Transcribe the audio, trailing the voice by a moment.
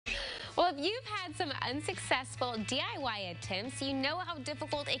Well, if you've had some unsuccessful DIY attempts, you know how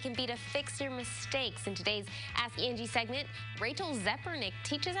difficult it can be to fix your mistakes. In today's Ask Angie segment, Rachel Zepernick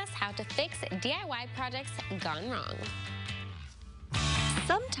teaches us how to fix DIY projects gone wrong.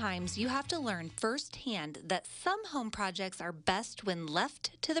 Sometimes you have to learn firsthand that some home projects are best when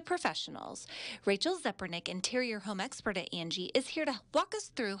left to the professionals. Rachel Zepernick, interior home expert at Angi, is here to walk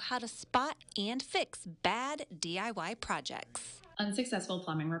us through how to spot and fix bad DIY projects. Unsuccessful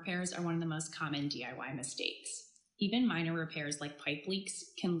plumbing repairs are one of the most common DIY mistakes. Even minor repairs like pipe leaks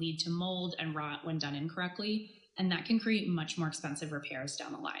can lead to mold and rot when done incorrectly, and that can create much more expensive repairs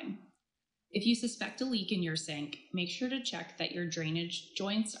down the line. If you suspect a leak in your sink, make sure to check that your drainage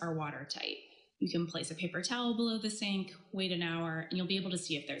joints are watertight. You can place a paper towel below the sink, wait an hour, and you'll be able to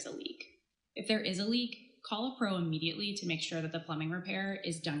see if there's a leak. If there is a leak, call a pro immediately to make sure that the plumbing repair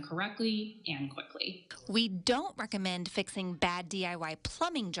is done correctly and quickly. We don't recommend fixing bad DIY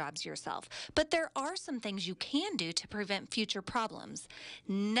plumbing jobs yourself, but there are some things you can do to prevent future problems.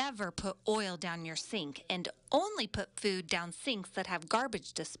 Never put oil down your sink and only put food down sinks that have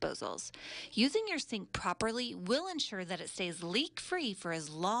garbage disposals. Using your sink properly will ensure that it stays leak-free for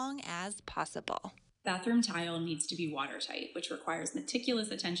as long as possible. Bathroom tile needs to be watertight, which requires meticulous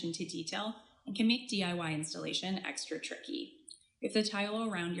attention to detail and can make DIY installation extra tricky. If the tile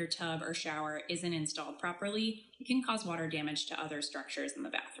around your tub or shower isn't installed properly, it can cause water damage to other structures in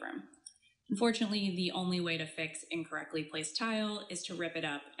the bathroom. Unfortunately, the only way to fix incorrectly placed tile is to rip it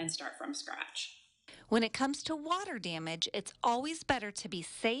up and start from scratch. When it comes to water damage, it's always better to be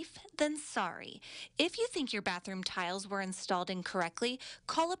safe than sorry. If you think your bathroom tiles were installed incorrectly,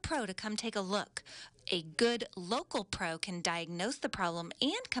 call a pro to come take a look. A good local pro can diagnose the problem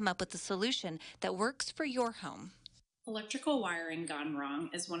and come up with a solution that works for your home. Electrical wiring gone wrong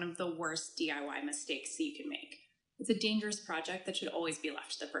is one of the worst DIY mistakes that you can make. It's a dangerous project that should always be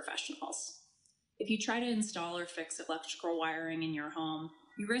left to the professionals. If you try to install or fix electrical wiring in your home,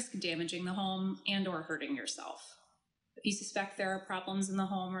 you risk damaging the home and/or hurting yourself. If you suspect there are problems in the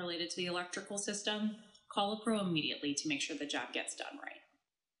home related to the electrical system, call a pro immediately to make sure the job gets done right.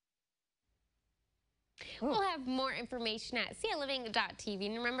 We'll have more information at cialiving.tv.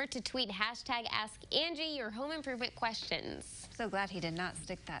 And remember to tweet #AskAngie your home improvement questions. So glad he did not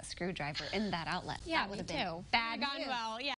stick that screwdriver in that outlet. Yeah, that would me have been too. bad Gone news. well. Yeah.